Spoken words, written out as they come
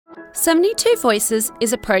72 Voices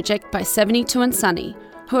is a project by 72 and Sunny,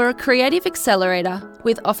 who are a creative accelerator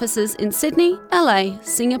with offices in Sydney, LA,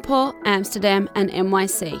 Singapore, Amsterdam and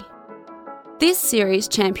NYC. This series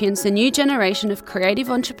champions the new generation of creative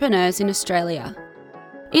entrepreneurs in Australia.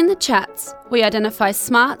 In the chats, we identify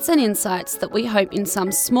smarts and insights that we hope in some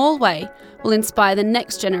small way will inspire the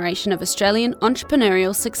next generation of Australian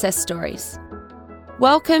entrepreneurial success stories.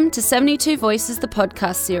 Welcome to 72 Voices, the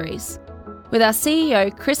podcast series, with our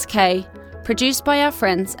CEO Chris Kay, produced by our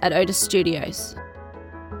friends at Otis Studios.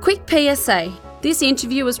 Quick PSA, this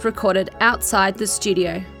interview was recorded outside the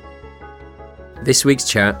studio. This week's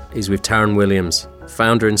chat is with Taryn Williams,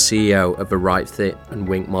 founder and CEO of The Right Fit and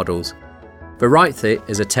Wink Models. The Right Fit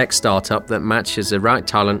is a tech startup that matches the right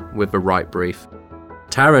talent with the right brief.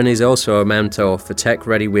 Taryn is also a mentor for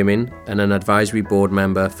tech-ready women and an advisory board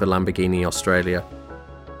member for Lamborghini Australia.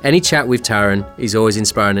 Any chat with Taryn is always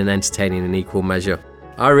inspiring and entertaining in equal measure.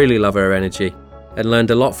 I really love her energy and learned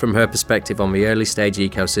a lot from her perspective on the early stage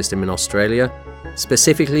ecosystem in Australia,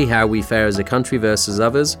 specifically how we fare as a country versus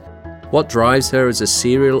others, what drives her as a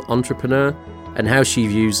serial entrepreneur, and how she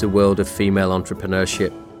views the world of female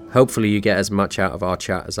entrepreneurship. Hopefully you get as much out of our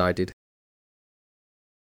chat as I did.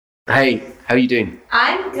 Hey, how are you doing?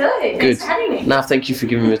 I'm good. Thanks for having me. No, thank you for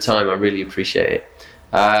giving me the time. I really appreciate it.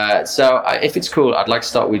 If it's cool, I'd like to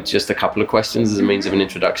start with just a couple of questions as a means of an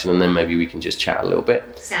introduction, and then maybe we can just chat a little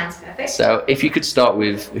bit. Sounds perfect. So if you could start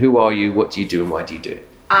with, who are you, what do you do, and why do you do it?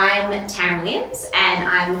 I'm Taryn Williams, and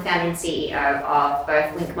I'm the founder and CEO of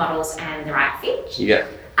both Wink Models and The Right Fit. Yeah.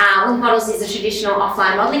 Wink Models is a traditional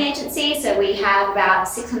offline modelling agency, so we have about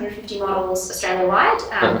 650 models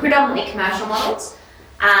Australia-wide, predominantly commercial models.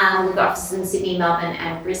 We've got offices in Sydney, Melbourne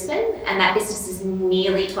and Brisbane, and that business is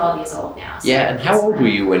nearly 12 years old now. So yeah, and how old were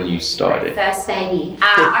you when you started? First baby.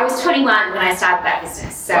 I was 21 when I started that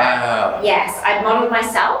business. So wow. Yes, I'd modelled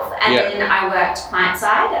myself, and then I worked client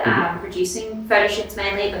side, producing photo shoots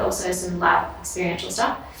mainly, but also some live experiential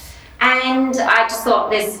stuff. And I just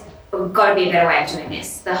thought there's got to be a better way of doing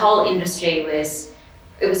this. The whole industry was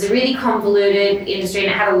a really convoluted industry,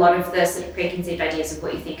 and it had a lot of the sort of preconceived ideas of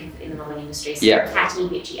what you think of in the modelling industry. So catty,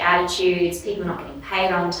 bitchy attitudes, people not getting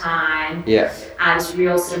paid on time. This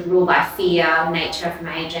real sort of rule by fear nature from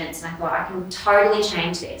agents. And I thought I can totally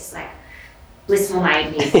change this. Like blissful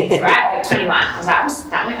naivety, right? At 21, I was like, I'm just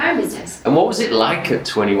starting my own business. And what was it like at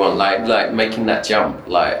 21? Like making that jump?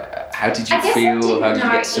 Like, how did you feel? How did you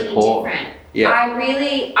get support? Yeah.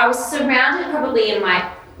 I was surrounded probably in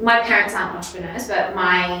my parents aren't entrepreneurs, but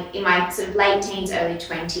in my sort of late teens, early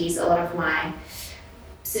 20s, a lot of my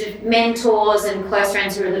sort of mentors and close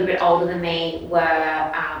friends who were a little bit older than me were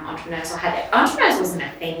entrepreneurs. Entrepreneurs wasn't a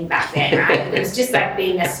thing back then, right? It was just like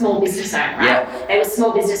being a small business owner, right? Yeah. They were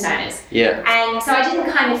small business owners. Yeah. And so I didn't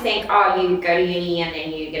kind of think, you go to uni and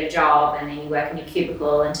then you get a job and then you work in your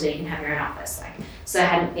cubicle until you can have your own office. So it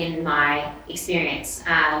hadn't been my experience.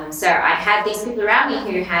 So I had these people around me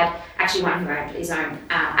who had actually one who owned his own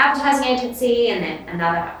advertising agency, and then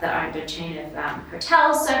another that owned a chain of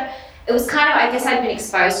hotels. So it was kind of, I guess I'd been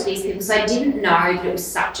exposed to these people, so I didn't know that it was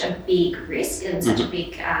such a big risk and such a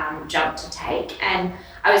big jump to take. And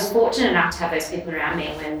I was fortunate enough to have those people around me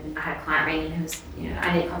when I had a client ringing who was,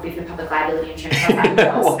 I need a copy for public liability insurance. I was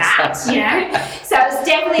like, what's that? So it was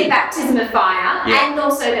definitely a baptism of fire. Yeah. And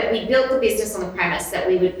also that we built the business on the premise that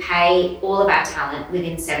we would pay all of our talent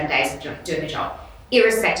within 7 days of doing the job,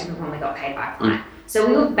 irrespective of when we got paid by a client. So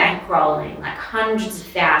we were bankrolling like hundreds of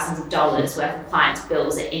thousands of dollars worth of clients'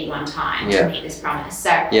 bills at any one time to meet this promise.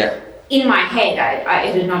 So in my head,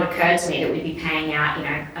 it had not occurred to me that we'd be paying out,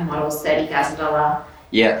 a model's $30,000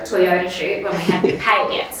 Toyota shoot when we hadn't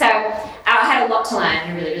paid yet. So I had a lot to learn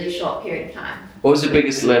in a really, really short period of time. What was the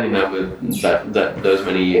biggest learning over those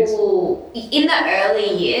many years? In the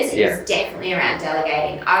early years, it was definitely around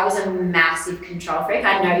delegating. I was a massive control freak.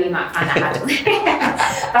 I know you might find that hard to believe,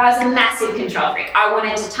 but I was a massive control freak. I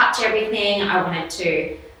wanted to touch everything. I wanted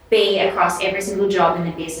to be across every single job in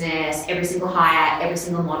the business, every single hire, every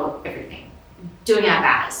single model, everything. Doing our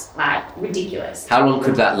best, like ridiculous. How long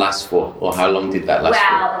could that last for? Or how long did that last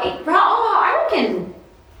for? I reckon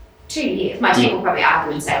 2 years. My team will probably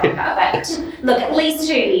argue and say longer, but look, at least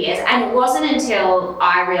 2 years. And it wasn't until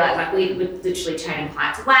I realised we were literally turning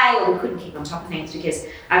clients away, or we couldn't keep on top of things because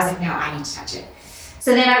I was like, no, I need to touch it.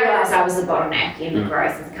 So then I realised I was the bottleneck in the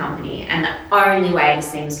growth of the company, and the only way this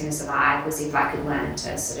thing was going to survive was if I could learn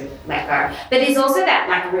to sort of let go. But there's also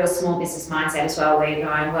that real small business mindset as well, where you're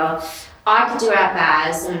going, well, I could do our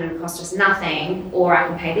BAS and it would cost us nothing, or I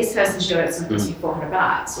can pay this person to do it, it's going to cost you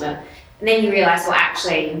 $400. Well, And then you realise, well,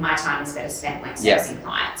 actually, my time is better spent like servicing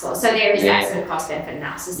clients. Or, so there is that sort of cost-benefit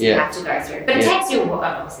analysis you have to go through. But it takes you,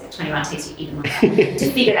 obviously, 21 takes you even longer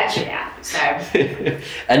to figure that shit out. So.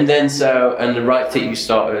 And the Right Fit you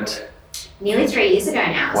started? Nearly 3 years ago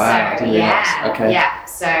now. Wow, so, I didn't realise. Okay. Yeah,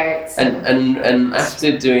 so. And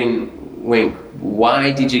after doing Wink,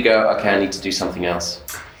 why did you go, okay, I need to do something else?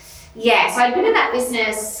 Yeah, so I'd been in that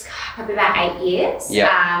business probably about 8 years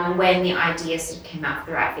when the idea sort of came up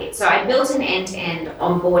for the Right Fit. So I built an end-to-end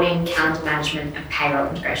onboarding, calendar management and payroll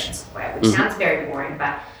integration software, which sounds very boring,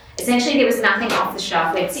 but essentially there was nothing off the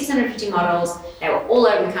shelf. We had 650 models. They were all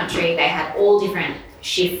over the country. They had all different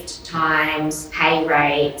shift times, pay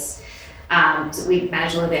rates. So we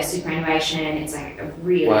managed all of their superannuation. It's like a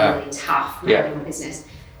really, really tough manual business.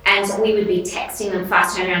 And so we would be texting them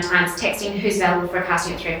fast turnaround times, texting who's available for a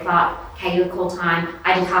casting at 3 o'clock. Okay, your call time.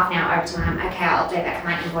 I did half an hour overtime. Okay, I'll update that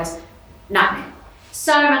client invoice. Nightmare.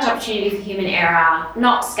 So much opportunity for human error,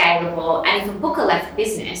 not scalable. And if a booker left the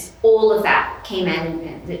business, all of that key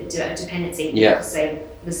man dependency obviously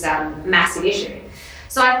was a massive issue.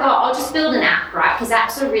 So I thought, I'll just build an app, right? Because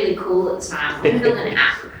apps are really cool at the time. I'm going to build an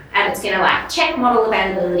app. And it's going to like check model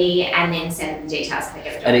availability and then send the details if they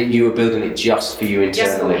get the job. And you were building it just for you internally?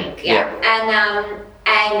 Just for Wink,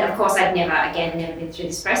 And of course I'd never been through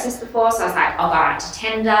this process before. So I was like, I'll go out to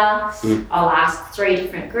tender. I'll ask 3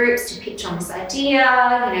 different groups to pitch on this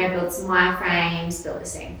idea, build some wireframes, build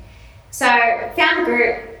this thing. So found a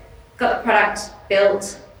group, got the product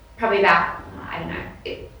built, probably about,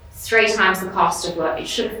 3 times the cost of what it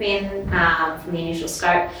should have been from the initial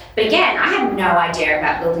scope. But again, I had no idea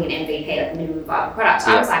about building an MVP, like minimum viable product.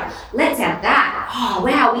 So I was like, let's add that. Oh,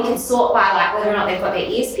 wow, we can sort by like whether or not they've got their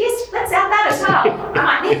ears pierced. Let's add that as well. I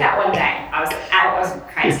might need that one day. I was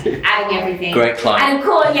crazy, adding everything. Great client. And of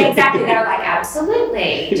course, exactly. They were like,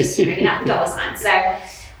 absolutely. Just bringing up the dollar sign. So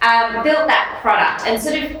built that product and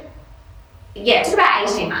sort of, it took about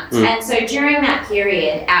 18 months. And so during that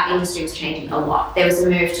period, our industry was changing a lot. There was a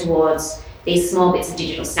move towards these small bits of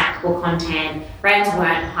digital snackable content. Brands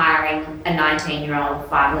weren't hiring a 19-year-old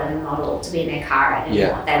 5'11" model to be in their car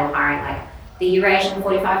anymore. They were hiring like the Eurasian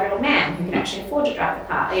 45-year-old man who could actually afford to drive the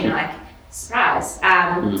car, like, surprise.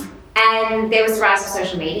 And there was the rise of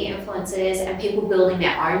social media influencers and people building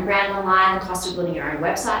their own brand online. The cost of building your own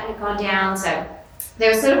website had gone down. So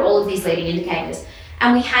there were sort of all of these leading indicators.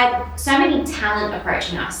 And we had so many talent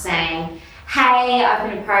approaching us saying, hey, I've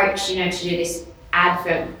been approached, to do this ad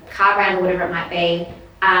for car brand or whatever it might be.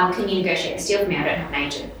 Can you negotiate this deal for me? I don't have an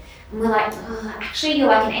agent. And we're like, actually, you're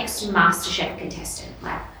like an extra MasterChef contestant.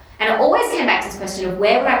 And it always came back to this question of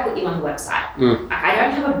where would I put you on the website? Like, I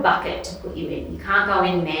don't have a bucket to put you in. You can't go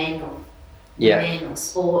in men or women or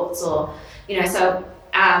sports or,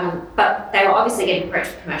 but they were obviously getting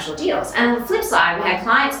approached for commercial deals. And on the flip side, we had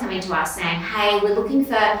clients coming to us saying, hey, we're looking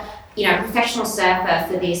for, a professional surfer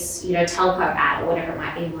for this, telco ad or whatever it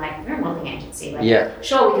might be. And like, we're a modeling agency.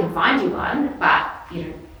 Sure, we can find you one, but,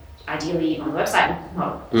 ideally on the website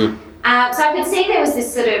model. So I could see there was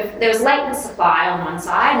this there was latent supply on one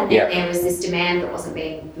side and then there was this demand that wasn't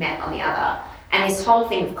being met on the other. And this whole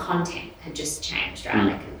thing of content had just changed,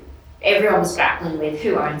 right? Everyone was grappling with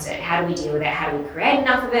who owns it, how do we deal with it, how do we create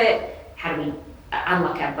enough of it, how do we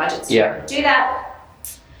unlock our budgets to do that.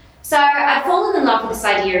 So I'd fallen in love with this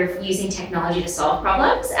idea of using technology to solve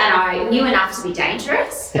problems, and I knew enough to be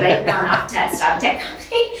dangerous, but I didn't know enough to start a tech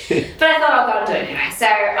company. But I thought I'll go and do it anyway. So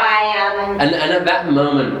I... And at that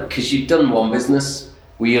moment, because you'd done one business,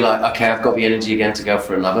 were you like, okay, I've got the energy again to go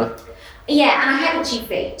for another? Yeah, and I had itchy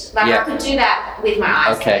feet. I could do that with my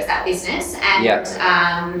eyes closed, that business, and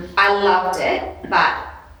I loved it, but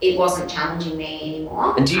it wasn't challenging me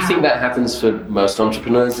anymore. And do you think that happens for most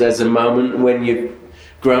entrepreneurs? There's a moment when you've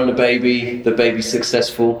grown the baby's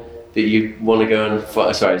successful, that you want to go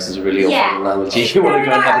and sorry, this is a really awful analogy. You want to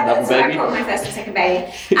go and have another baby? I called my first and second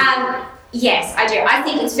baby. Yes, I do. I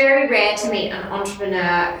think it's very rare to meet an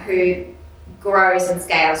entrepreneur who grows and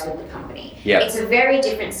scales with the company. It's a very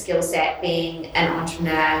different skill set being an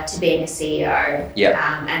entrepreneur to being a CEO.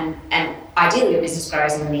 And ideally your business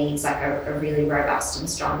grows and needs like a really robust and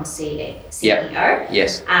strong CEO.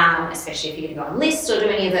 Especially if you're going to go on lists or do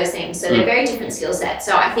any of those things. So they're very different skill sets.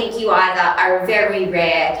 So I think you either are a very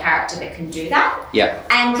rare character that can do that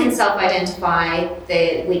and can self-identify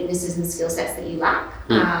the weaknesses and skill sets that you lack,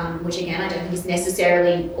 which again I don't think is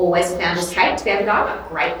necessarily always a founder's trait to be able to go, I'm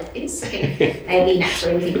great at this. Maybe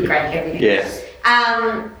naturally we think we're great at everything.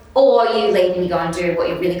 Or you leave and you go and do what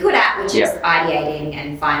you're really good at, which is ideating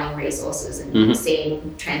and finding resources and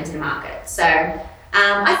seeing trends in the market. So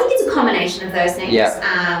I think it's a combination of those things. Yeah.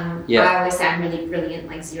 I always say I'm really brilliant,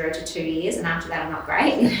 like 0 to 2 years, and after that I'm not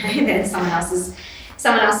great. Then someone else's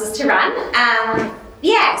to run.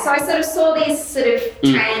 So I sort of saw these sort of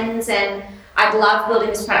trends, and I'd love building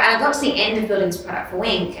this product. And I got to the end of building this product for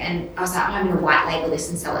Wink, and I was like, I'm going to white label this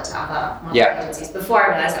and sell it to other modeling agencies. Before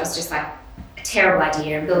I realised it was just like a terrible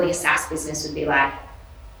idea, and building a SaaS business would be like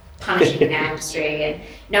punishing in our industry, and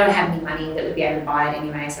no one had any money that would be able to buy it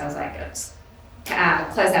anyway. So I was like, let's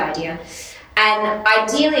close that idea. And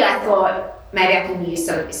ideally, I thought maybe I can use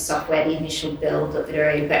some of this software, the initial build of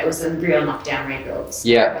it, but it was a real knockdown rebuilds.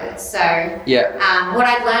 Yeah. So what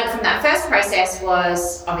I'd learned from that first process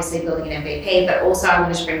was obviously building an MVP, but also I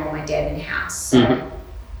wanted to bring all my dev in-house. So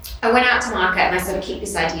I went out to market and I sort of kicked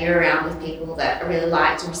this idea around with people that I really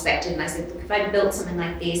liked and respected. And I said, look, if I built something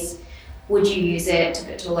like this, would you use it? Took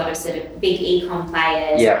it to a lot of sort of big e-com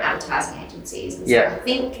players and advertising agencies. And so I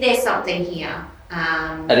think there's something here.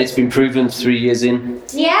 And it's been proven 3 years in.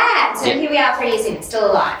 Yeah, so here we are 3 years in, it's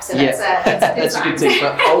still alive. So that's a good thing.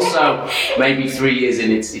 But also, maybe 3 years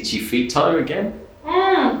in, it's itchy feet time again.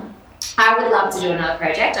 I would love to do another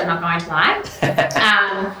project, I'm not going to lie.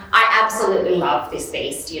 I absolutely love this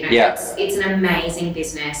beast. You know, it's an amazing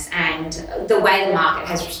business, and the way the market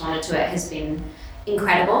has responded to it has been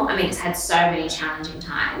incredible. I mean, it's had so many challenging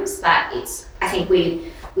times, but I think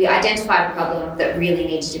we identified a problem that really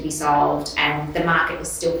needed to be solved, and the market is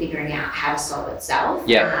still figuring out how to solve itself.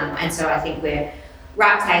 And so I think we're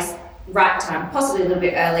right place, right time, possibly a little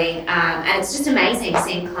bit early. And it's just amazing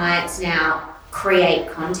seeing clients now create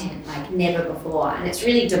content like never before. And it's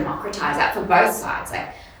really democratized that for both sides, like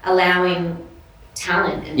allowing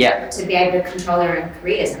talent and to be able to control their own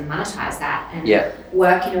careers and monetize that and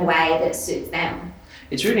work in a way that suits them.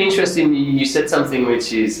 It's really interesting. You said something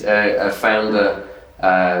which is a founder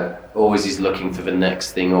always is looking for the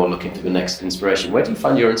next thing or looking for the next inspiration. Where do you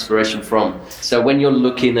find your inspiration from? So when you're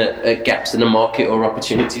looking at gaps in the market or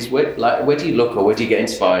opportunities, where do you look or where do you get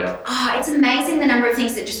inspired? It's amazing the number of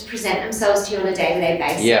things that just present themselves to you on a day-to-day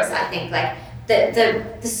basis. I think like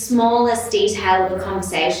the smallest detail of a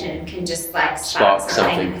conversation can just like spark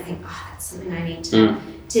something. I think, that's something I need to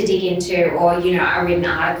dig into, or I read an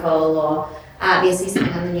article or I see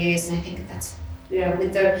something on the news and I think that's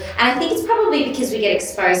and I think it's probably because we get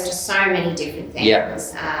exposed to so many different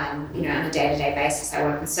things. On a day-to-day basis, I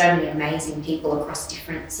work with so many amazing people across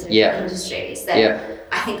different sort of industries that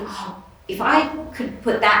I think, if I could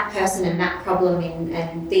put that person and that problem in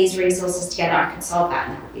and these resources together, I could solve that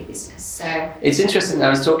and that would be a business. So it's interesting. I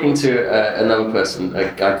was talking to another person,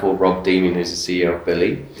 a guy called Rob Deeman, who's the CEO of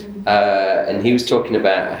Billy, and he was talking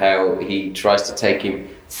about how he tries to take him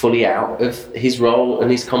fully out of his role and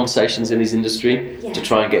his conversations in his industry to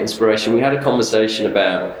try and get inspiration. We had a conversation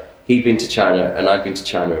about he'd been to China and I'd been to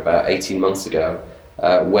China about 18 months ago,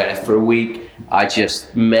 where for a week I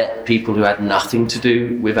just met people who had nothing to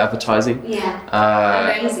do with advertising.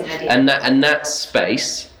 Amazing idea. And that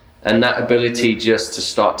space and that ability just to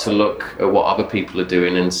start to look at what other people are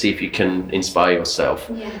doing and see if you can inspire yourself.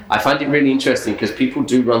 I find it really interesting because people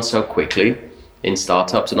do run so quickly in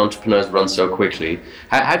startups and entrepreneurs run so quickly.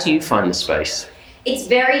 How do you find the space? It's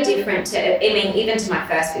very different to, even to my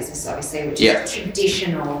first business, obviously, which is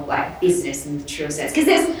traditional, like, business in the true sense. Because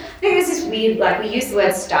I think there's this weird, like, we use the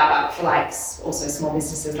word startup for, like, also small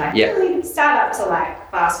businesses. Like, startups are, like,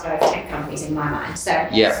 fast growth tech companies in my mind. So,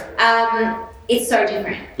 it's so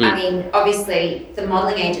different. I mean, obviously, the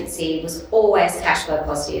modelling agency was always cash flow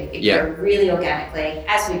positive. It grew really organically.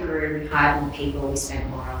 As we grew, we hired more people, we spent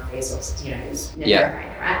more on resources. It was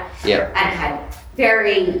no-brainer, right? And it had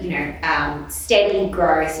very, steady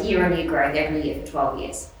growth, year-on-year growth every year for 12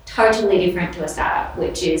 years. Totally different to a startup,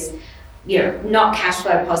 which is, not cash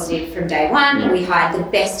flow positive from day one. We hired the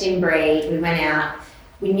best in breed. We went out.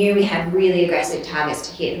 We knew we had really aggressive targets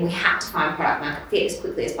to hit, and we had to find product market fit as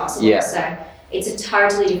quickly as possible. So it's a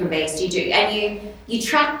totally different beast. You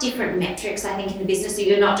track different metrics, I think, in the business. So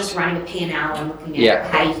you're not just running a P&L and looking at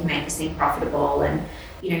how you can make this thing profitable, and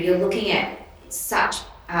you're looking at such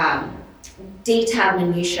detailed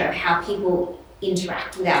minutiae of how people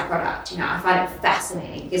interact with our product. I find it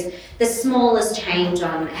fascinating because the smallest change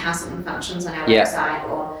on how something functions on our website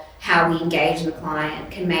or how we engage the client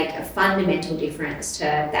can make a fundamental difference to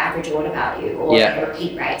the average order value or the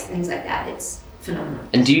repeat rates and things like that. It's phenomenal.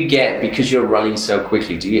 And do you get, because you're running so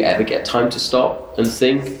quickly, do you ever get time to stop and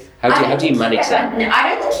think? How do you manage that? No,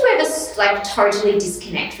 I don't think you ever totally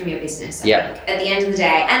disconnect from your business. I think, at the end of the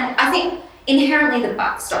day, and I think inherently the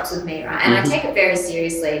buck stops with me, right? And I take it very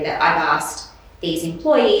seriously that I've asked these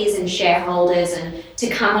employees and shareholders and to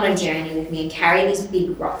come on a journey with me and carry these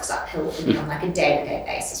big rocks uphill for me on like a day-to-day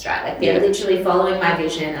basis, right? Like they're literally following my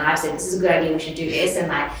vision, and I've said, this is a good idea, we should do this, and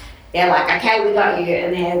like they're like, okay, we got you.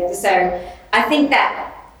 And so I think that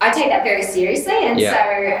I take that very seriously, and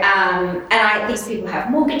these people have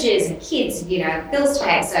mortgages and kids, bills to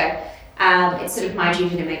pay, so it's sort of my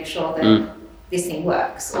duty to make sure that this thing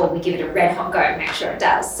works, or we give it a red hot go and make sure it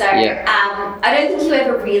does. So I don't think you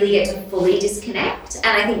ever really get to fully disconnect, and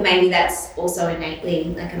I think maybe that's also innately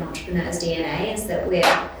like an entrepreneur's DNA, is that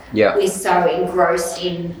we're so engrossed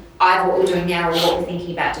in either what we're doing now or what we're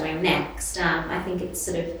thinking about doing next. I think it's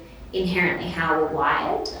sort of inherently how we're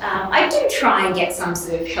wired. I do try and get some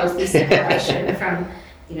sort of healthy separation from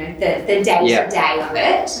the day-to-day of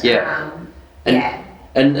it.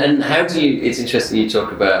 And how do you, it's interesting you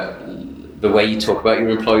talk about the way you talk about your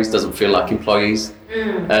employees doesn't feel like employees.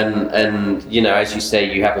 And as you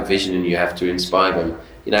say, you have a vision and you have to inspire them.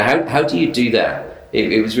 How do you do that?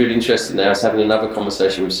 It was really interesting. I was having another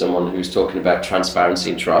conversation with someone who's talking about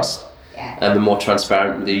transparency and trust. And the more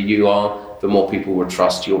transparent that you are, the more people will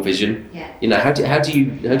trust your vision. How do you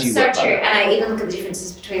so work true. that? And I even look at the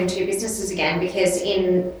differences between the two businesses again, because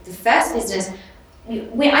in the first business,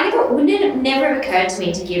 it never occurred to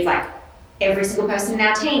me to give like every single person in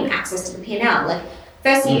our team access to the P&L. Like,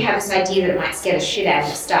 firstly, you have this idea that it might scare the shit out of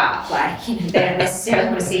your staff. Like, they don't necessarily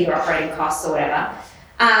want to see your operating costs or whatever.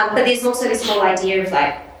 But there's also this whole idea of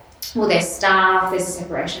like, well, there's staff, there's a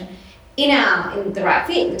separation. In the right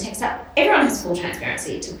fit, the tech staff, everyone has full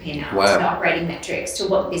transparency to the P&L, to the operating metrics, to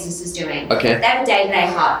what the business is doing. Okay. They have a day-to-day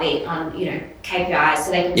heartbeat on, KPIs,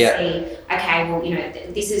 so they can see, okay, well,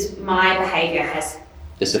 this is my behaviour has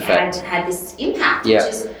this effect. Had this impact, which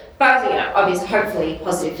is both, obviously, hopefully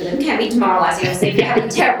positive for them, can be demoralising. Obviously, if you're having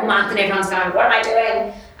a terrible month and everyone's going, what am I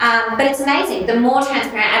doing? But it's amazing. The more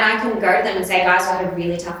transparent, and I can go to them and say, guys, I had a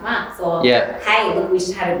really tough month, or hey, look, we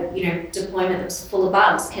just had a deployment that was full of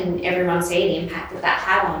bugs. Can everyone see the impact that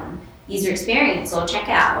had on user experience or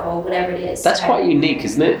checkout or whatever it is? That's quite unique,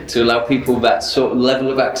 isn't it? To allow people that sort of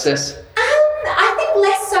level of access. I think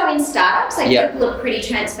less so in startups. People are pretty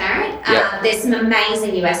transparent. There's some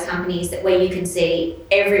amazing US companies where you can see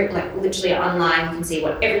literally online, you can see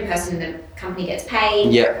what every person in the company gets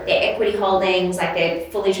paid, their equity holdings, like they're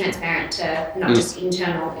fully transparent to not just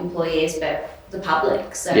internal employees, but the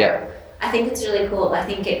public. So I think it's really cool. I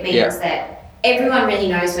think it means that everyone really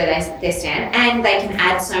knows where they stand, and they can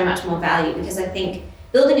add so much more value, because I think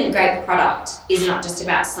building a great product is not just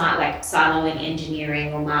about siloing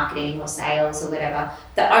engineering or marketing or sales or whatever.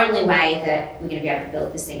 The only way that we're going to be able to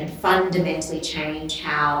build this thing and fundamentally change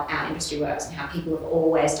how our industry works and how people have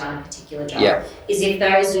always done a particular job is if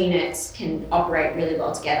those units can operate really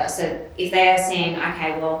well together. So if they're saying,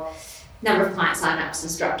 okay, well, number of client signups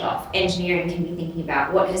has dropped off, engineering can be thinking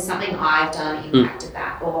about what has something I've done impacted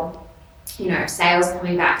that, or sales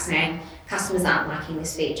coming back saying, customers aren't liking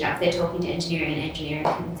this feature. If they're talking to engineering, and engineering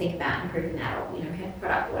can think about improving that, or head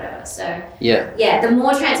product or whatever. So the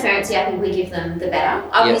more transparency I think we give them, the better.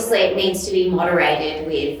 Obviously, it needs to be moderated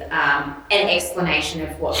with an explanation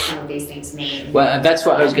of what some of these things mean. Well, that's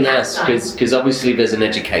what I was going to ask, because obviously there's an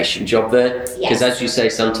education job there. Because as you say,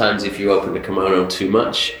 sometimes if you open the kimono too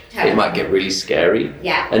much, it might get really scary.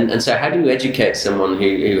 And so how do you educate someone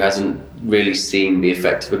who hasn't really seen the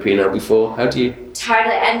effect of a P&L before? How do you?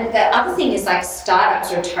 Totally. And the other thing is, like,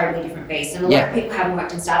 startups are a totally different beast, and a lot of people haven't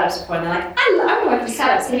worked in startups before, and they're like, I want to work in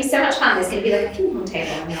startups, it's going to be so much fun, there's going to be like a ping pong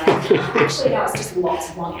table, and you're like, actually no, it's just lots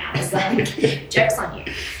of long hours, like, joke's on you.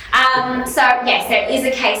 So yes, there is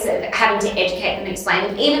a case of having to educate them and explain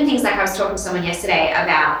them. Even things like, I was talking to someone yesterday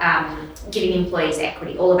about giving employees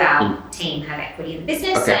equity. All of our team have equity in the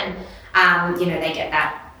business, and they get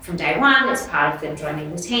that from day one. It's part of them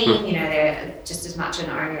joining the team. They're just as much an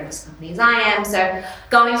owner of this company as I am. So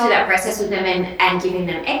going through that process with them and giving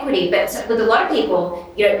them equity. But with a lot of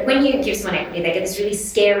people, when you give someone equity, they get this really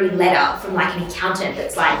scary letter from like an accountant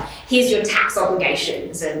that's like, here's your tax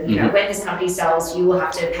obligations, and when this company sells, you will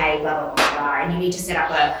have to pay blah, blah, blah, blah, and you need to set up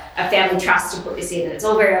a family trust to put this in, and it's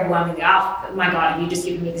all very overwhelming. Oh my God, have you just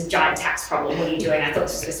given me this giant tax problem? What are you doing? I thought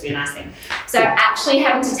this was supposed to be a nice thing. So actually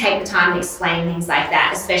having to take the time to explain things like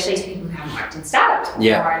that, especially to people who haven't worked in startups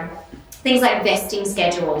before, and things like vesting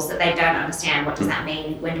schedules that they don't understand. What does that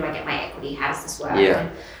mean? When do I get my equity? How does this work?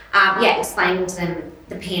 And, explaining to them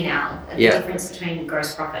the P&L, the difference between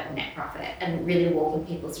gross profit and net profit, and really walking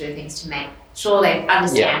people through things to make sure they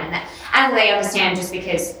understand. And they understand, just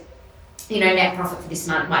because net profit for this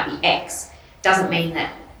month might be X doesn't mean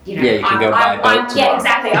that you know, Yeah, you can go buy a boat tomorrow. Yeah,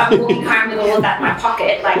 exactly. I'm walking home with all of that in my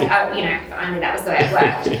pocket. Like, you know, if only that was the way it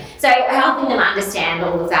worked. So helping them understand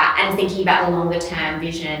all of that and thinking about the longer term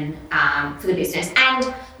vision for the business.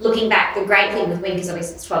 And looking back, the great thing with Wink is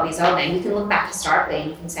obviously it's 12 years old now. You can look back historically and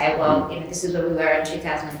you can say, well, you know, this is where we were in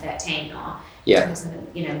 2013 or,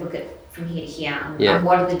 you know, look at from here to here and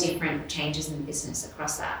what are the different changes in the business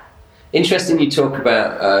across that. Interesting you talk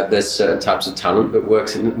about there's certain types of talent that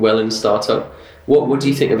works well in a startup. What do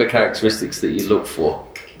you think are the characteristics that you look for?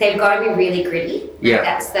 They've got to be really gritty.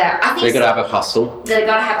 Yeah. I think they've got to have a hustle. They've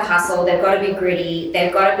got to have a hustle. They've got to be gritty.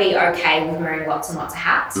 They've got to be okay with wearing lots and lots of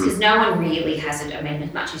hats because no one really has it. I mean,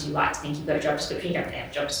 as much as you like to think you've got a job description, you don't really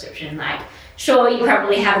have a job description. Like, sure, you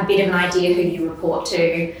probably have a bit of an idea who you report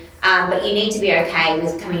to, but you need to be okay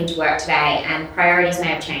with coming into work today and priorities may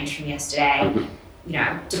have changed from yesterday. You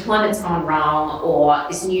know, deployment's gone wrong, or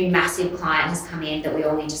this new massive client has come in that we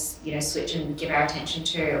all need to, you know, switch and give our attention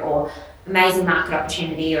to, or amazing market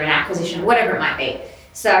opportunity or an acquisition, whatever it might be.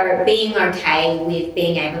 So being okay with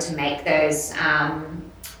being able to make those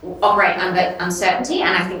operate under uncertainty,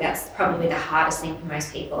 and I think that's probably the hardest thing for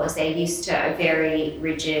most people, is they're used to a very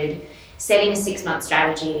rigid setting a 6-month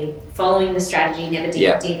strategy, following the strategy, never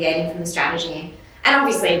deviating from the strategy. And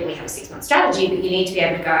obviously we have a 6-month strategy, but you need to be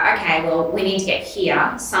able to go, okay, well, we need to get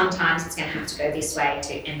here. Sometimes it's going to have to go this way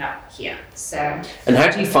to end up here. So. And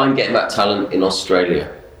how do you find getting that talent in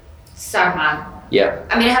Australia? So hard. Yeah.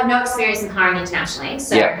 I mean, I have no experience in hiring internationally,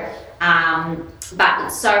 so, but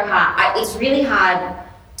it's so hard. It's really hard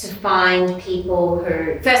to find people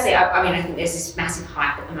who, firstly, I think there's this massive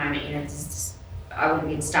hype at the moment, you know, I would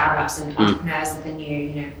be in startups and entrepreneurs and the new,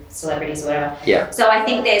 you know, celebrities or whatever. Yeah. So I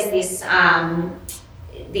think there's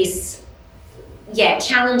this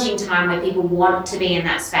challenging time where people want to be in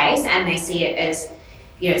that space and they see it as,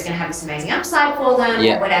 you know, it's going to have this amazing upside for them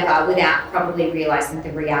or whatever, without probably realizing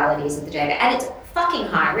the realities of the data. And it's fucking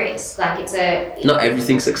high risk. Like not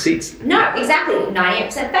everything succeeds. No, exactly.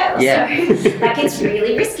 98% fails. Yeah. So like it's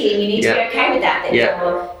really risky and you need to be okay with that.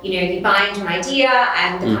 You buy into an idea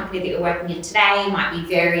and the company that you're working in today might be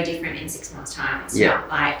very different in 6 months' time. It's not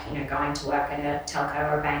like, you know, going to work at a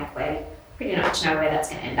telco or a bank where you pretty much know where that's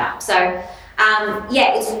going to end up. So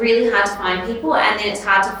it's really hard to find people, and then it's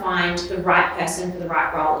hard to find the right person for the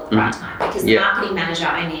right role at the right time, because the marketing manager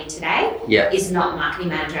I need today is not the marketing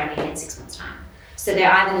manager I need in 6 months' time. So they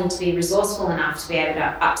either need to be resourceful enough to be able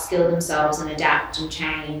to upskill themselves and adapt and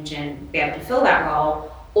change and be able to fill that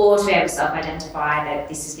role, or to be able to self-identify that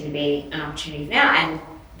this is going to be an opportunity for now, and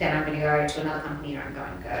then I'm going to go to another company or I'm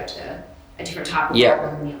going to go to a different type of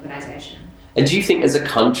role in the organisation. And do you think as a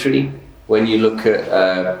country, when you look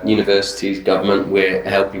at universities, government, we're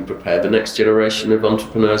helping prepare the next generation of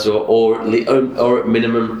entrepreneurs or at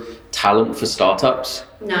minimum talent for startups?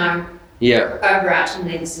 No. Yeah.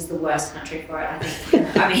 Overarchingly, this is the worst country for it, I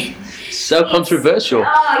think. I mean... So controversial.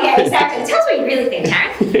 Oh, yeah, exactly. It tells what you really think,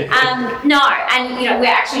 Taryn. No, and, you know, we're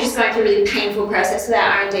actually just going through a really painful process with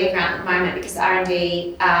our R&D grant at the moment, because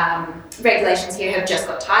R&D regulations here have just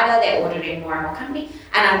got tighter. They're auditing more and more companies.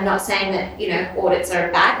 And I'm not saying that, you know, audits are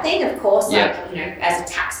a bad thing. Of course, like, you know, as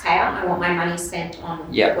a taxpayer, I want my money spent on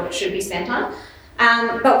what it should be spent on.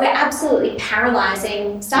 But we're absolutely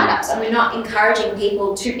paralysing startups, and we're not encouraging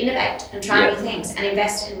people to innovate and try new things and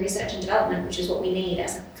invest in research and development, which is what we need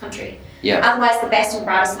as a country. Otherwise, the best and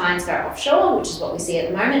brightest minds go offshore, which is what we see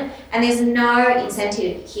at the moment, and there's no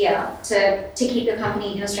incentive here to keep your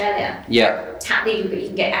company in Australia. You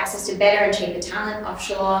can get access to better and cheaper talent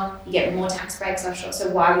offshore, you get more tax breaks offshore,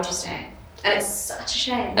 so why would you stay? And it's such a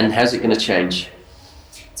shame. And how's it going to change?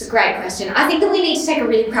 It's a great question. I think that we need to take a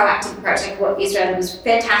really proactive approach. Like what Israel was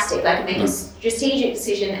fantastic, like make a strategic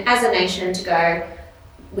decision as a nation to go,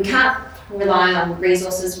 we can't rely on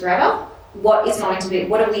resources forever. What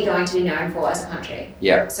are we going to be known for as a country?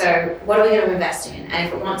 So what are we going to invest in? And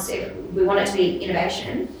if we want it to be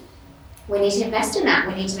innovation, we need to invest in that.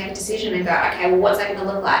 We need to make a decision and go, okay, well, what's that going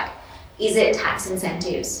to look like? Is it tax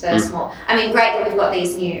incentives for small? I mean, great that we've got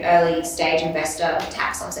these new early stage investor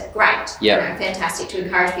tax offset. Great. You know, fantastic to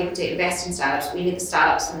encourage people to invest in startups. We need the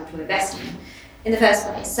startups for them to invest in the first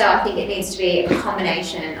place. So I think it needs to be a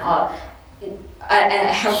combination of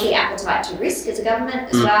a healthy appetite to risk as a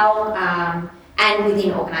government as well, and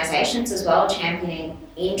within organisations as well, championing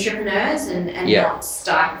entrepreneurs and not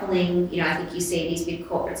stifling. You know, I think you see these big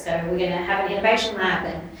corporates go, we're going to have an innovation lab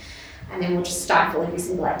and then we'll just stifle every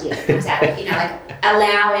single idea that comes out. You know, like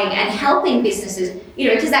allowing and helping businesses, you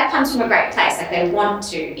know, because that comes from a great place. Like they want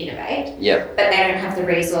to innovate, but they don't have the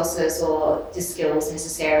resources or the skills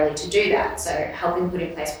necessarily to do that. So helping put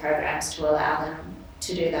in place programs to allow them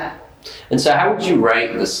to do that. And so how would you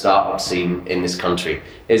rate the startup scene in this country?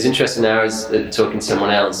 It's interesting now, I was talking to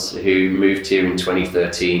someone else who moved here in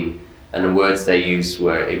 2013, and the words they used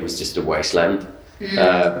were it was just a wasteland.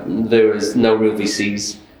 There was no real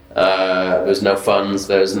VCs, there was no funds,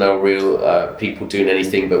 there was no real people doing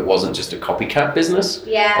anything, but wasn't just a copycat business.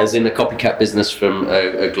 Yeah. As in a copycat business from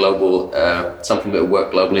a global, something that would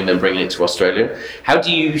work globally and then bringing it to Australia. How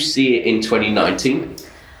do you see it in 2019?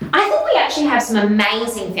 I think we actually have some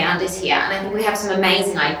amazing founders here, and I think we have some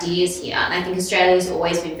amazing ideas here, and I think Australia's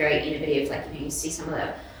always been very innovative. Like, you see some of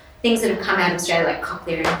the things that have come out of Australia, like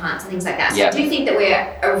cochlear implants and things like that. So I do think that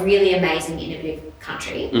we're a really amazing, innovative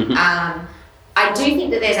country. I do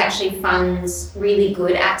think that there's actually funds, really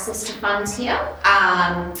good access to funds here.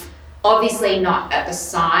 Obviously not at the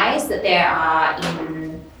size that there are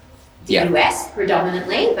in the US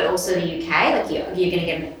predominantly, but also the UK. Like you're going to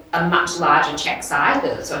get a much larger check size,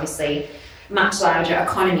 but it's obviously much larger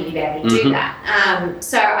economy to be able to do that.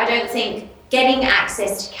 So I don't think getting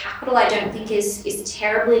access to capital, I don't think is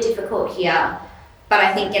terribly difficult here. But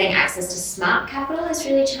I think getting access to smart capital is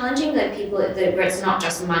really challenging, where it's not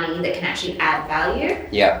just money that can actually add value.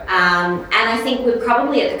 And I think we're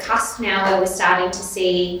probably at the cusp now where we're starting to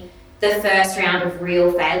see the first round of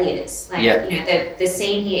real failures. The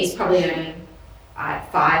scene here is probably only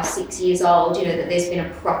 5-6 years old, that there's been a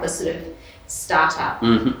proper sort of startup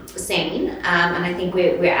scene. And I think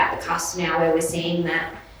we're at the cusp now where we're seeing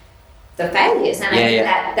the failures, and I think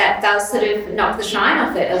that does sort of knock the shine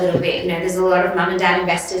off it a little bit. There's a lot of mum and dad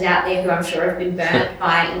investors out there who I'm sure have been burnt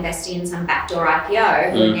by investing in some backdoor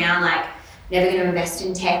IPO who are now like never going to invest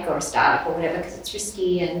in tech or a startup or whatever because it's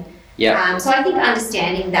risky. And so I think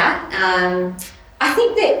understanding that, I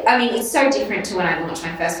think that, it's so different to when I launched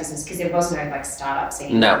my first business because there was no like startup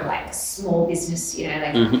scene, like small business,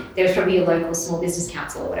 there was probably a local small business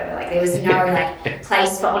council or whatever. Like there was no like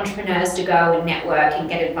place for entrepreneurs to go and network and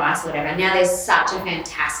get advice or whatever. Now there's such a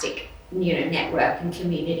fantastic, network and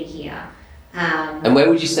community here. And where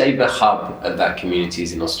would you say the hub of that community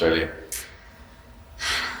is in Australia?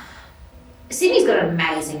 Sydney's got an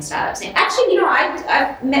amazing startup scene. Actually,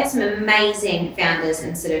 I've met some amazing founders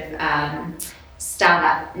and sort of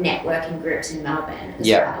startup networking groups in Melbourne as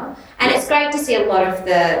well. And it's great to see a lot of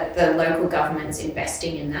the local governments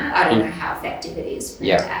investing in that. I don't know how effective it is for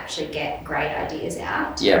them to actually get great ideas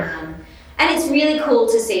out. And it's really cool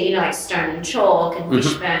to see, like Stone and Chalk and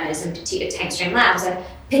Fish Burners and Tankstream Labs, like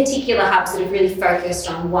particular hubs that have really focused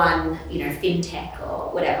on one, fintech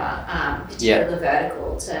or whatever, particular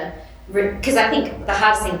vertical because I think the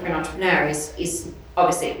hardest thing for an entrepreneur is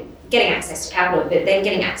obviously getting access to capital, but then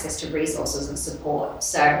getting access to resources and support.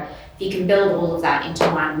 So if you can build all of that into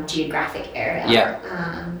one geographic area,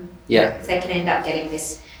 if they can end up getting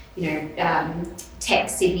this, Tech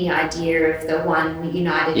Sydney idea of the one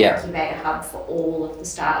united incubator hub for all of the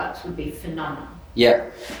startups would be phenomenal.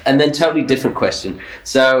 And then totally different question.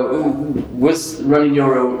 So was running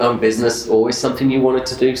your own business always something you wanted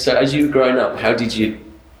to do? So as you were growing up, how did you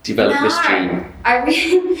develop this dream? I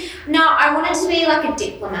wanted to be like a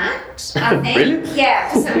diplomat, I think. Really?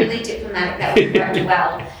 Yeah, so really diplomatic, that would work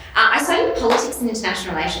well. I studied politics and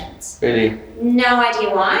international relations. Really? No idea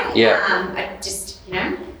why. I just,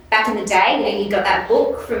 back in the day, you got that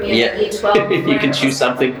book from your year 12. You can choose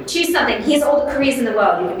something. Choose something. Here's all the careers in the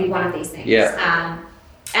world. You can be one of these things. And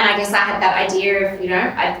I guess I had that idea of,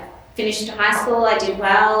 I finished high school, I did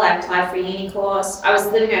well, I applied for a uni course. I was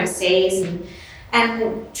living overseas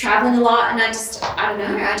and traveling a lot, and I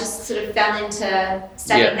just sort of fell into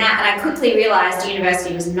studying that, and I quickly realised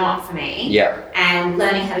university was not for me. And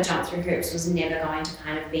learning how to jump through hoops was never going to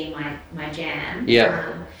kind of be my jam.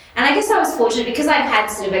 And I guess I was fortunate because I'd had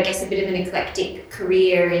sort of, I guess, a bit of an eclectic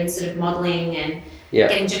career in sort of modelling and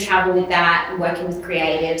getting to travel with that and working with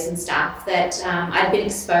creatives and stuff, that I'd been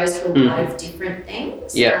exposed to a lot of different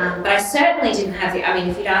things. But I certainly didn't have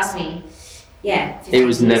if you'd asked me, it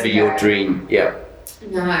was never your dream.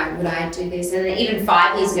 No, would I do this? And even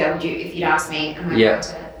 5 years ago, if you'd asked me, am I going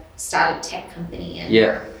to start a tech company and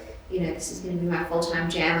this is going to be my full-time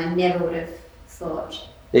jam, I never would have thought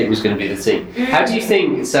it was going to be the thing. How do you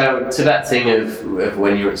think, so to that thing of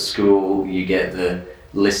when you're at school, you get the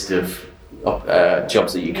list of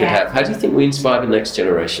jobs that you could have, how do you think we inspire the next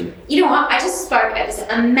generation? You know what, I just spoke at this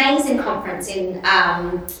amazing conference in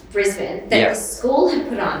Brisbane that the school had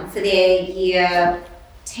put on for their year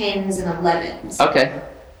 10s and 11s.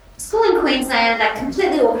 School in Queensland, like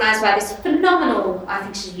completely organised by this phenomenal, I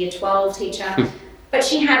think she's a year 12 teacher, but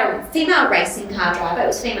she had a female racing car driver. It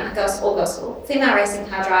was female, girls school, female racing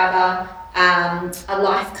car driver, a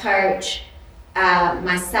life coach,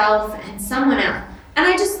 myself and someone else. And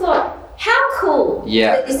I just thought, how cool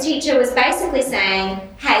that this teacher was basically saying,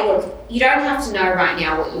 hey, look, you don't have to know right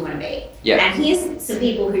now what you want to be. Yeah. And here's some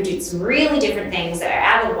people who did some really different things that are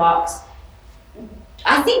out of the box.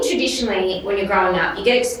 I think traditionally when you're growing up, you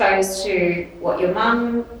get exposed to what your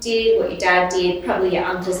mum did, what your dad did, probably your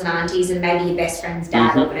uncles and aunties, and maybe your best friend's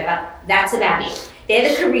dad or whatever. That's about it. They're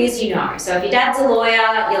the careers you know. So if your dad's a lawyer,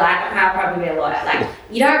 you're like, okay, I'll probably be a lawyer. Like,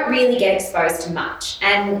 you don't really get exposed to much.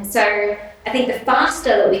 And so I think the faster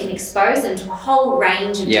that we can expose them to a whole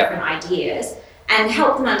range of different ideas and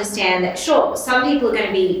help them understand that, sure, some people are going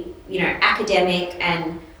to be, academic,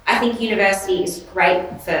 and I think university is great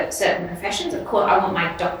for certain professions. Of course, I want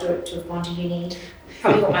my doctorate to have gone to uni,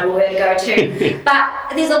 probably want my lawyer to go to.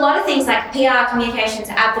 But there's a lot of things like PR, communications,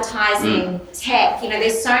 advertising, tech.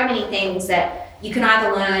 There's so many things that you can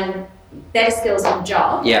either learn better skills on the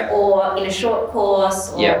job or in a short course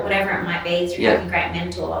or whatever it might be through having a great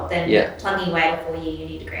mentor than plugging away a 4-year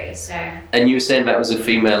uni degree. So. And you were saying that was a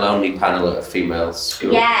female-only panel at a female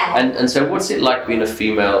school. Yeah. And so what's it like being a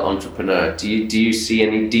female entrepreneur? Do you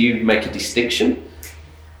see do you make a distinction?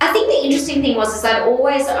 I think the interesting thing was I'd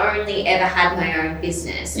always only ever had my own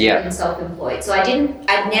business and been self-employed. So I'd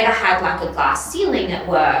never had like a glass ceiling at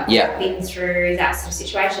work. Yeah. Been through that sort of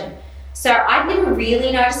situation. So I'd never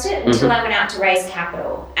really noticed it until I went out to raise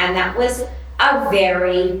capital, and that was a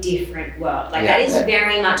very different world. Like that is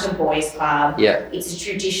very much a boys' club. Yeah. It's a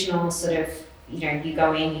traditional sort of, you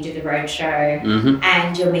go in, you do the roadshow,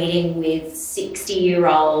 and you're meeting with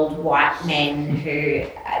 60-year-old white men who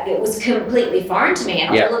it was completely foreign to me. And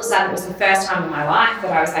all of a sudden, it was the first time in my life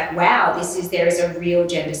that I was like, wow, there is a real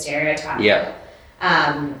gender stereotype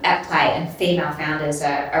at play, and female founders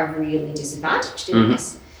are really disadvantaged in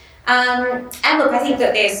this. And look, I think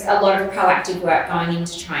that there's a lot of proactive work going in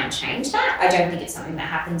to try and change that. I don't think it's something that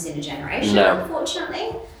happens in a generation,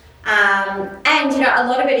 unfortunately. And, a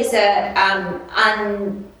lot of it is a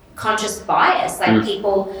unconscious bias. Like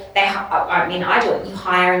people, I do it. You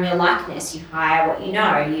hire in your likeness. You hire what you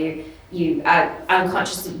know. You are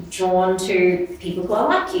unconsciously drawn to people who are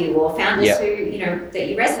like you, or founders who, that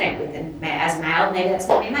you resonate with. And as a male, maybe that's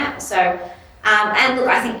going to be male. So, and look,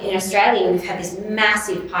 I think in Australia we've had this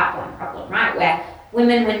massive pipeline problem, right, where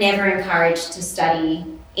women were never encouraged to study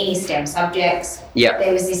any STEM subjects.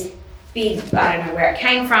 There was this big, I don't know where it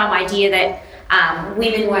came from, idea that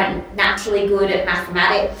women weren't naturally good at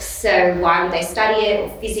mathematics, so why would they study it,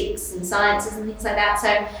 or physics and sciences and things like that.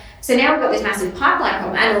 So now we've got this massive pipeline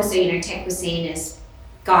problem, and also, tech was seen as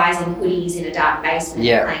guys in hoodies in a dark basement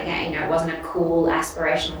playing, it wasn't a cool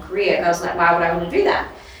aspirational career. I was like, why would I want to do that?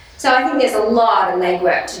 So I think there's a lot of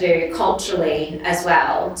legwork to do culturally as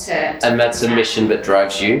well. And that's a mission that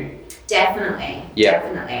drives you? Definitely.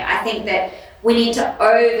 I think that we need to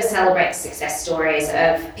over-celebrate success stories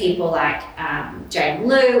of people like Jane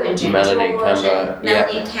Liu and Jen Melanie George, Canva,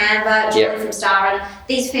 Melanie Canva, Julie from Star,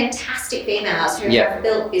 these fantastic females who have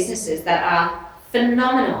built businesses that are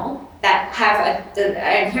phenomenal, that have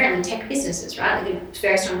inherently tech businesses, right? Like a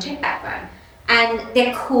very strong tech backbone. And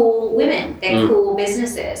they're cool women, they're cool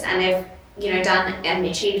businesses, and they've, done and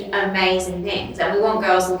achieved amazing things. And we want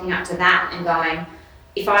girls looking up to that and going,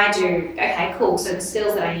 if I do, okay, cool, so the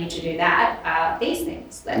skills that I need to do that are these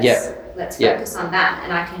things. Let's focus on that,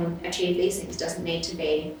 and I can achieve these things. It doesn't need to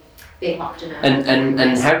be being locked in a...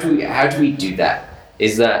 And how do we do that?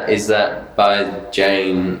 Is that by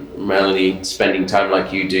Jane, Melanie spending time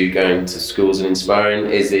like you do, going to schools and inspiring?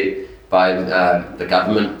 Is it by the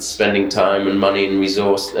government spending time and money and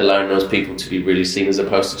resource, allowing those people to be really seen as a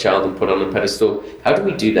poster child and put on a pedestal? How do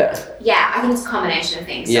we do that? Yeah, I think it's a combination of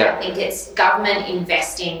things. So I think it's government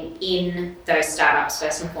investing in those startups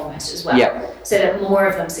first and foremost as well, so that more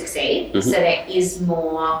of them succeed, so there is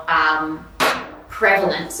more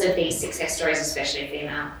prevalence of these success stories, especially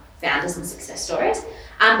female founders and success stories,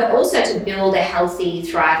 but also to build a healthy,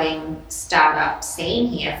 thriving startup scene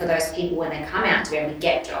here for those people when they come out to be able to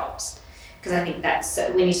get jobs. Because I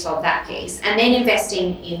think we need to solve that piece. And then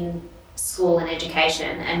investing in school and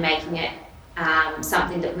education and making it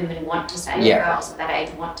something that women want to study, girls at that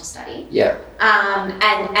age want to study. And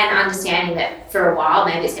understanding that for a while,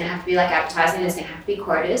 maybe it's going to have to be like advertising, there's going to have to be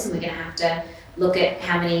quotas, and we're going to have to look at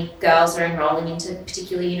how many girls are enrolling into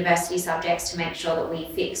particular university subjects to make sure that we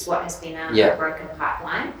fix what has been a broken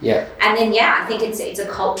pipeline. And then, I think it's a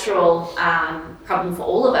cultural problem for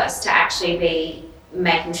all of us to actually be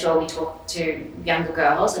making sure we talk to younger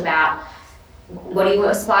girls about what do you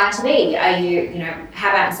aspire to be? Are you,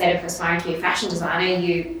 how about instead of aspiring to be a fashion designer,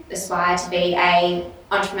 you aspire to be a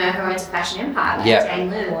entrepreneur who owns a fashion empire, like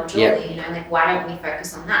Jane Liu or Julie, you know, like why don't we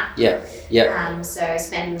focus on that? So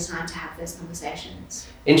spending the time to have those conversations.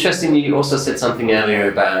 Interesting, you also said something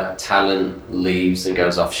earlier about talent leaves and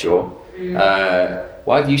goes offshore.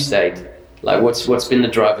 Why have you stayed? Like what's been the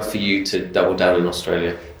driver for you to double down in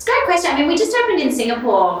Australia? It's a great question. I mean, we just opened in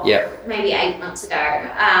Singapore maybe 8 months ago,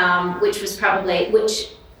 which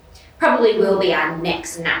probably will be our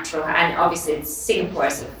next natural, and obviously Singapore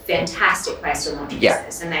is a fantastic place to launch a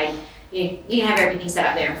business, and you can have everything set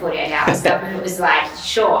up there in 48 hours. So it was like,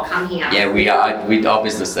 sure, come here. Yeah, we our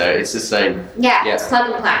business there, it's the same. It's plug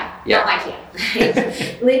and play, not like here.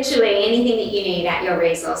 Literally anything that you need at your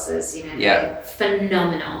resources, you know, they're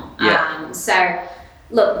phenomenal. So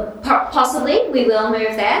look, possibly we will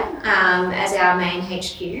move there as our main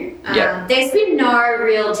HQ. There's been no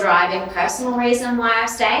real driving personal reason why I've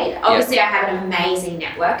stayed. Obviously, I have an amazing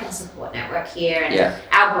network and support network here, and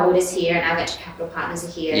our board is here, and our venture capital partners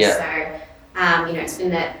are here. So, you know, it's been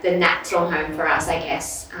the natural home for us, I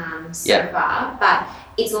guess, so far. But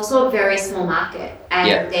it's also a very small market,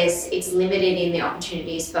 and it's limited in the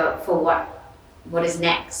opportunities for what is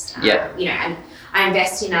next. You know, and I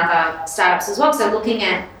invest in other startups as well. So looking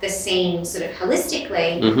at the scene sort of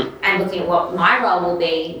holistically and looking at what my role will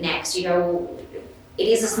be next, you go, well, it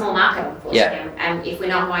is a small market, unfortunately. And if we're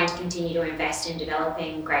not going to continue to invest in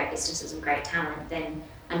developing great businesses and great talent, then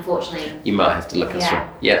unfortunately you might have to look elsewhere.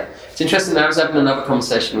 It's interesting. I was having another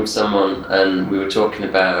conversation with someone, and we were talking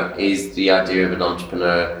about is the idea of an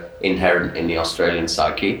entrepreneur inherent in the Australian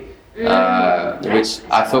psyche. Which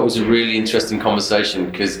I thought was a really interesting conversation,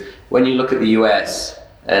 because when you look at the US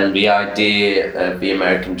and the idea of the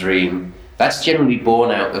American dream, that's generally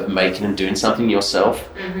born out of making and doing something yourself.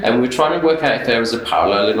 And we're trying to work out if there is a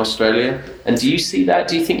parallel in Australia. And do you see that?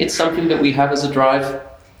 Do you think it's something that we have as a drive?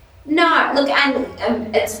 No, look, and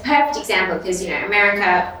it's a perfect example, because, you know,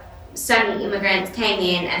 America, so many immigrants came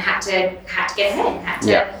in and had to get ahead,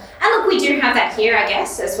 And look, we do have that here, I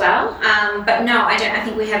guess, as well. But no, I don't. I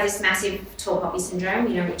think we have this massive tall poppy syndrome,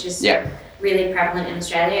 you know, which is really prevalent in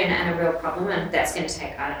Australia and a real problem. And that's going to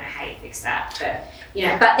take, I don't know how you fix that, but you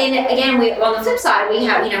know. But then again, we on the flip side, we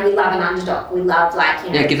have, you know, we love an underdog. We love, like, you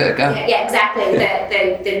know, give it a go. Yeah, exactly.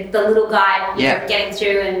 The little guy, you know, getting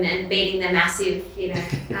through and beating the massive, you know,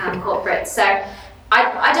 corporates. So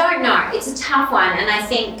I don't know. It's a tough one, and I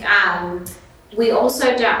think. We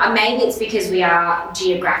also don't, maybe it's because we are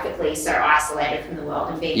geographically so isolated from the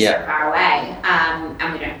world and being so far away,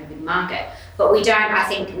 and we don't have a big market, but we don't, I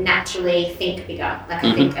think, naturally think bigger. Like,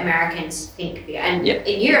 I think Americans think bigger. And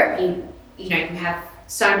in Europe, you know, you have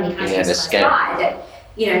so many countries close by that,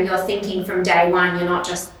 you know, you're thinking from day one, you're not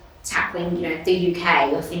just tackling, you know, the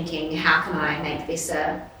UK, you're thinking, how can I make this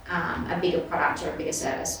a bigger product or a bigger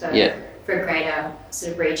service for a greater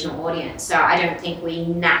sort of regional audience. So I don't think we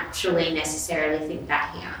naturally necessarily think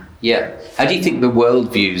that here. How do you think the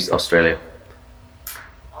world views Australia?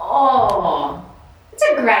 Oh, that's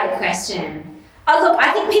a great question. Oh, look,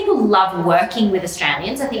 I think people love working with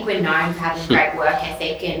Australians. I think we're known for having great work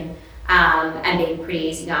ethic and being pretty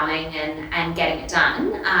easygoing and getting it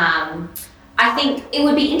done. I think it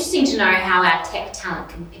would be interesting to know how our tech talent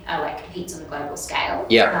competes on a global scale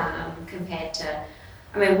compared to.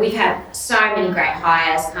 I mean, we've had so many great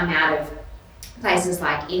hires come out of places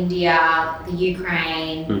like India, the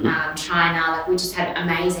Ukraine, China. Like, we just had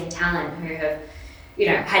amazing talent who have, you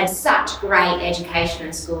know, had such great education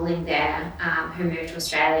and schooling there, who moved to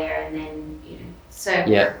Australia, and then, you know, so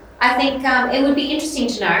I think it would be interesting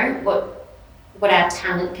to know what our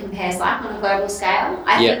talent compares like on a global scale.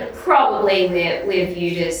 I think probably we're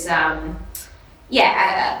viewed as a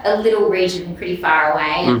little region pretty far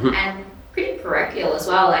away and pretty parochial as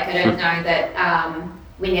well. Like, I don't know that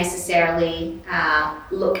we necessarily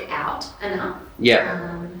look out enough to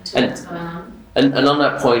what's going on. And on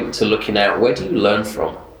that point to looking out, where do you learn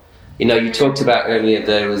from? You know, you talked about earlier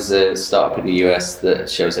there was a startup in the US that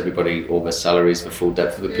shows everybody all their salaries, the full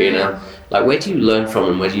depth of the P&L. Like, where do you learn from,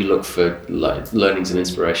 and where do you look for learnings and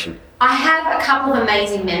inspiration? I have a couple of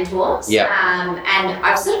amazing mentors, and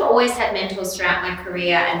I've sort of always had mentors throughout my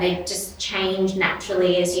career, and they just change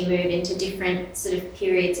naturally as you move into different sort of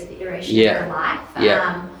periods of iteration in your life.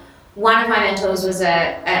 One of my mentors was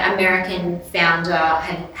an American founder,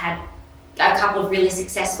 had a couple of really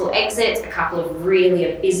successful exits, a couple of really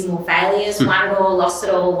abysmal failures, won it all, lost it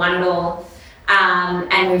all, won it all,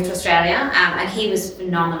 and moved to Australia. And he was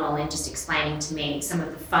phenomenal in just explaining to me some of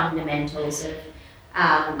the fundamentals of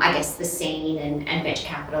I guess, the scene and venture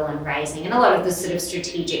capital and raising, and a lot of the sort of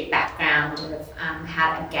strategic background of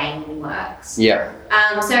how gaming works. Yeah.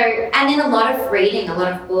 And then a lot of reading, a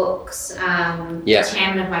lot of books. The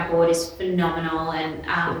chairman of my board is phenomenal and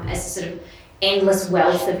has a sort of endless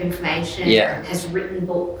wealth of information. Has written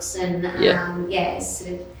books and is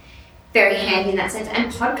sort of very handy in that sense.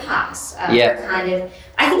 And podcasts kind of,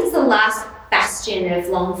 I think it's the last bastion of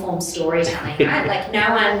long form storytelling, right? Like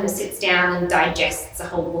no one sits down and digests a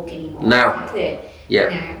whole book anymore. No.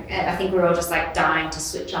 I think we're all just like dying to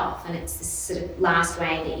switch off, and it's this sort of last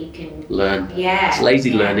way that you can learn. It's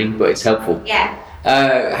lazy learning, but it's helpful.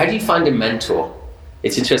 How do you find a mentor?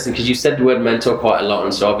 It's interesting because you said the word mentor quite a lot,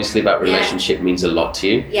 and so obviously that relationship means a lot to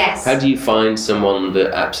you. Yes. How do you find someone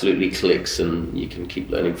that absolutely clicks and you can keep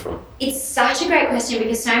learning from? It's such a great question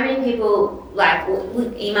because so many people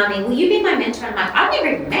will email me, will you be my mentor? And I'm like, I've never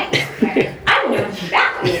even met you. I don't know anything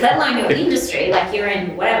about you, let alone your industry. Like you're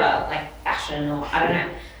in whatever, like fashion or I don't know.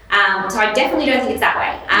 So I definitely don't think it's that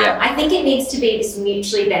way. I think it needs to be this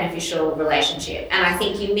mutually beneficial relationship. And I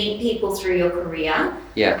think you meet people through your career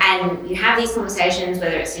and you have these conversations,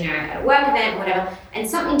 whether it's, at a work event, whatever, and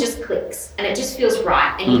something just clicks and it just feels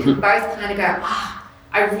right. And you can both kind of go,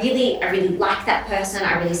 I really like that person.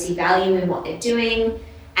 I really see value in what they're doing.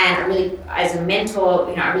 And I really, as a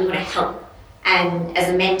mentor, I really want to help. And as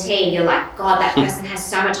a mentee, you're like, God, that person has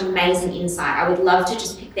so much amazing insight. I would love to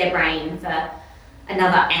just pick their brain for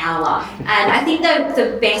another hour. And I think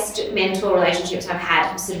the best mentor relationships I've had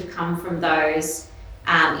have sort of come from those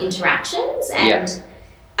interactions. And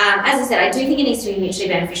as I said, I do think it needs to be mutually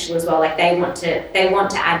beneficial as well. Like they want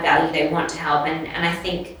to add value, they want to help. And I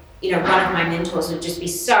think, one of my mentors would just be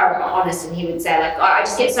so honest, and he would say like, I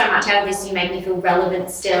just get so much out of this, you make me feel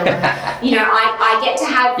relevant still. I get to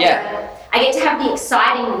have the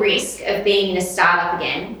exciting risk of being in a startup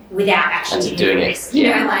again without actually taking the risk.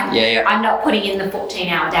 I'm not putting in the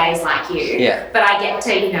 14-hour days like you, but I get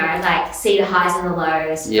to, see the highs and the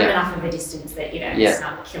lows from enough of a distance that, it's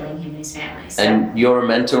not killing him and his family. So. And you're a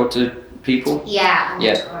mentor to people? Yeah, I'm a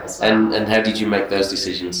mentor as well. And how did you make those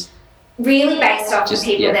decisions? Really based off the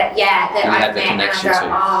people that I've met, and I go,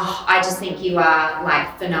 I just think you are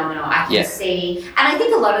like phenomenal. I can see, and I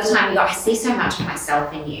think a lot of the time I see so much of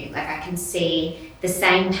myself in you. Like I can see the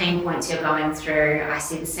same pain points you're going through. I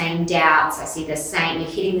see the same doubts. I see you're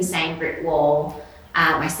hitting the same brick wall.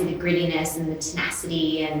 I see the grittiness and the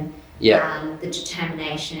tenacity and the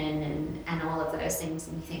determination and all of those things.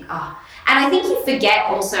 And you think, and I think you forget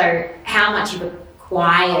also how much you've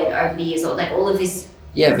acquired over the years, or like all of this.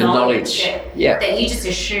 The knowledge that you just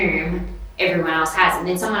assume everyone else has, and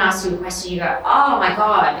then someone asks you a question, you go, oh my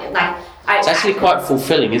God, it's actually quite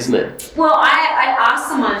fulfilling, isn't it? Well, I asked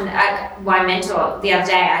someone, my mentor the other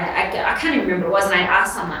day, I can't even remember what it was, and I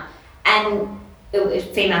asked someone, and it was a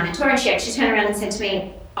female mentor, and she actually turned around and said to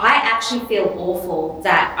me, I actually feel awful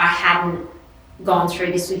that I hadn't gone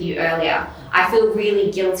through this with you earlier. I feel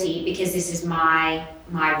really guilty because this is my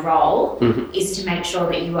role is to make sure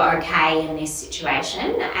that you are okay in this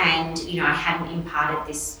situation, and I hadn't imparted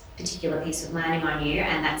this particular piece of learning on you,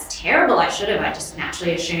 and that's terrible. I should have. I just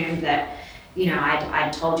naturally assumed that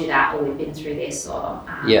I'd told you that, or we'd been through this, or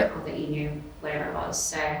that you knew whatever it was.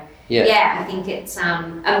 So I think it's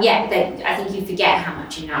I think you forget how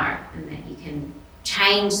much you know, and that you can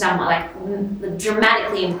change someone, like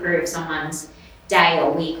dramatically improve someone's day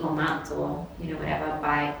or week or month or whatever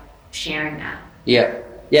by sharing that.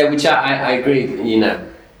 Which I agree,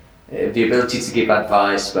 the ability to give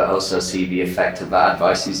advice but also see the effect of that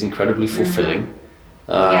advice is incredibly fulfilling.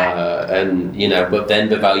 And but then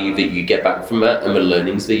the value that you get back from it and the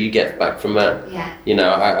learnings that you get back from it,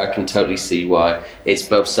 I can totally see why it's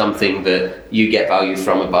both something that you get value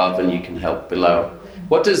from above and you can help below.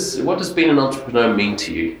 What does being an entrepreneur mean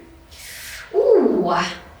to you? Ooh,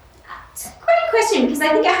 it's a great question, because I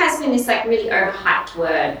think it has been this really overhyped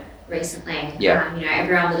word recently.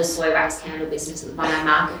 Everyone with a soy wax candle business at the bottom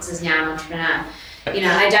markets is now an entrepreneur.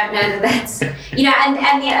 I don't know that's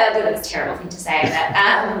that's a terrible thing to say,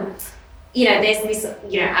 but there's this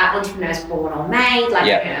entrepreneurs born or made,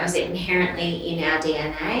 is it inherently in our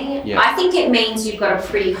DNA? I think it means you've got a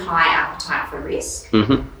pretty high appetite for risk.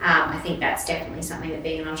 I think that's definitely something that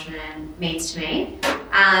being an entrepreneur means to me,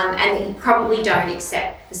 and you probably don't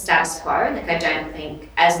accept the status quo. I don't think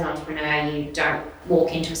as an entrepreneur you don't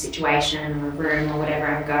walk into a situation or a room or whatever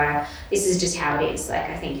and go, this is just how it is.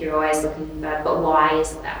 I think you're always looking for, but why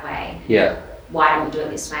is it that way? Why don't we do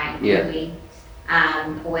it this way?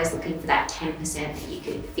 Always looking for that 10% that you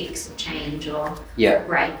could fix or change or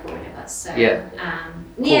break or whatever. So, cool.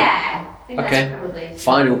 I think that's probably...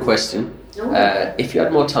 Final question. If you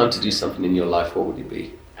had more time to do something in your life, what would it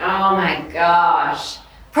be? Oh my gosh.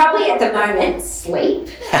 Probably at the moment, sleep.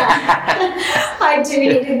 I do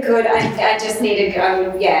need I just need to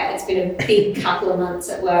go. Yeah, it's been a big couple of months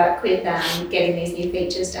at work with getting these new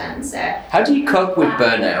features done. So, how do you cope with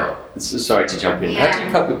burnout? Sorry to jump in. Yeah. How do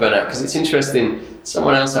you cope with burnout? Because it's interesting.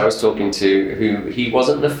 Someone else I was talking to, who he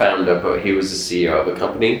wasn't the founder, but he was the CEO of a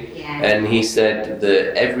company, and he said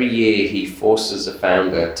that every year he forces a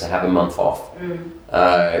founder to have a month off,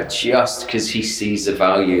 just because he sees the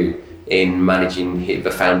value in managing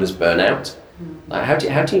the founder's burnout. Like,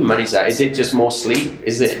 how do you manage that? Is it just more sleep?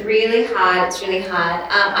 It's really hard.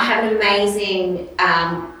 I have an amazing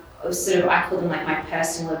I call them like my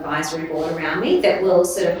personal advisory board around me that will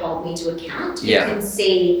sort of hold me to account. You can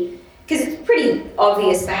see, because it's pretty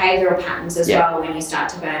obvious behavioural patterns as well when you start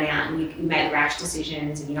to burn out and you make rash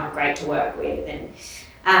decisions and you're not great to work with.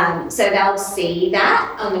 And so they'll see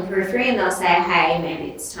that on the periphery and they'll say, hey,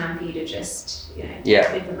 maybe it's time for you to just take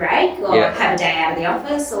a bit of a break or have a day out of the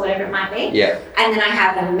office or whatever it might be. And then I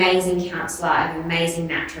have an amazing counsellor, I have an amazing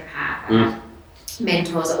naturopath,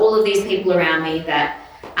 mentors, all of these people around me that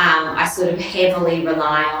I sort of heavily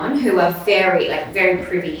rely on, who are very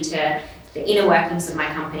privy to the inner workings of my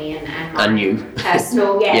company and my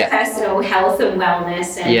personal personal health and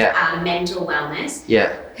wellness and mental wellness.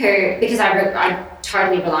 Because I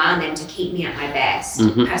totally rely on them to keep me at my best.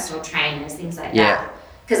 Personal trainers, things like that.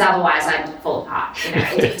 Because otherwise I'd fall apart.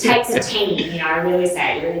 It takes a team. I really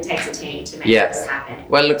say it really takes a team to make this happen.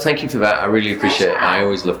 Well, look, thank you for that. I really appreciate it. I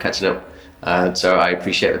always love catching up. So I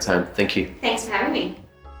appreciate the time. Thank you. Thanks for having me.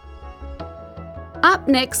 Up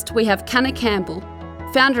next, we have Canna Campbell,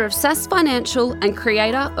 founder of SAS Financial and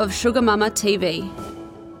creator of Sugar Mama TV.